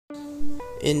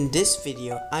In this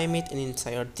video, I made an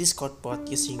entire Discord bot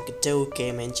using Godot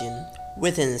Game engine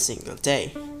within a single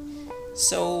day.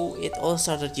 So it all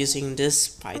started using this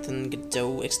Python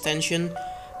Godot extension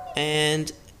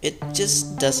and it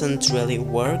just doesn't really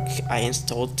work. I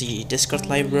installed the Discord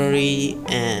library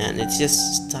and it's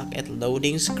just stuck at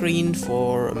loading screen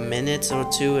for a minute or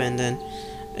two and then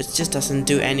it just doesn't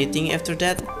do anything after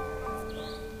that.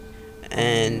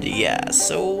 And yeah,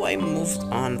 so I moved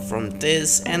on from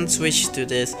this and switched to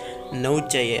this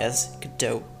Node.js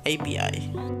Godot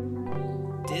API.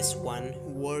 This one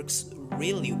works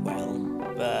really well,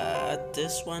 but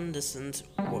this one doesn't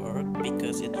work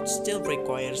because it still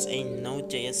requires a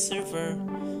Node.js server,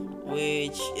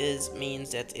 which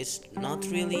means that it's not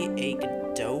really a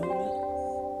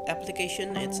Godot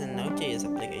application, it's a Node.js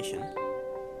application.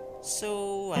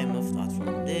 So I moved on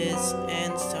from this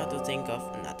and started to think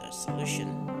of another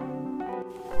solution.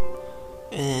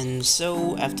 And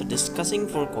so after discussing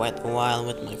for quite a while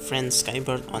with my friend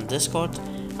Skybird on Discord,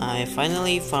 I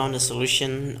finally found a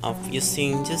solution of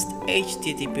using just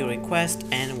HTTP requests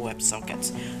and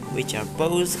WebSockets, which are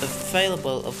both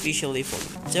available officially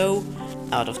from Godot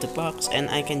out of the box, and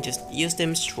I can just use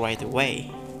them straight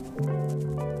away.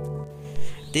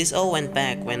 This all went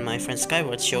back when my friend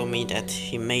Skyward showed me that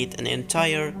he made an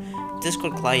entire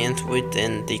Discord client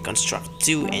within the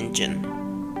Construct2 engine.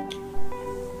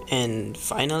 And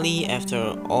finally,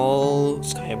 after all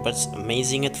Skyward's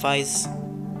amazing advice,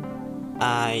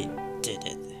 I did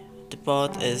it. The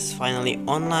bot is finally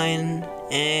online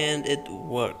and it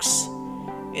works.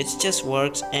 It just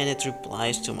works and it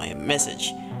replies to my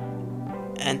message.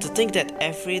 And to think that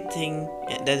everything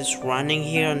that is running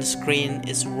here on the screen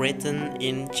is written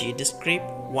in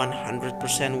GDescript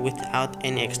 100% without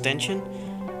any extension,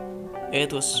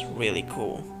 it was really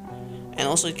cool. And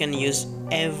also it can use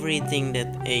everything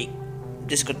that a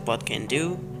Discord bot can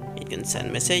do. It can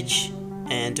send message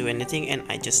and do anything, and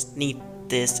I just need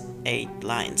this 8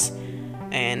 lines.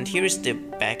 And here is the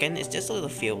backend. It's just a little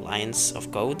few lines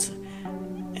of code,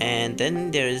 and then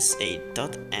there is a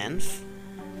 .env.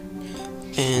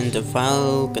 And the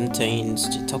file contains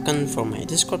the token for my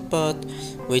Discord bot,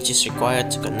 which is required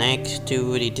to connect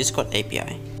to the Discord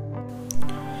API.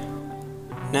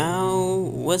 Now,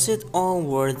 was it all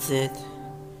worth it?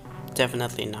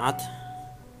 Definitely not.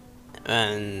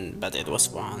 But it was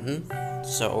fun,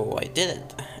 so I did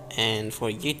it. And for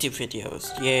YouTube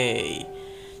videos, yay!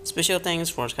 Special thanks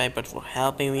for Skybird for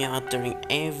helping me out during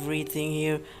everything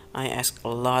here. I asked a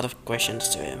lot of questions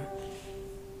to him.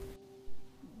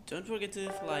 Don't forget to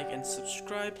like and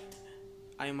subscribe.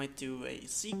 I might do a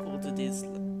sequel to this.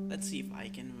 Let's see if I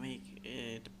can make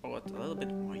it a little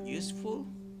bit more useful.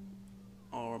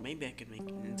 Or maybe I can make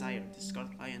an entire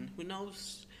Discord client, who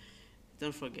knows?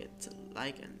 Don't forget to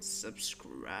like and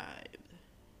subscribe.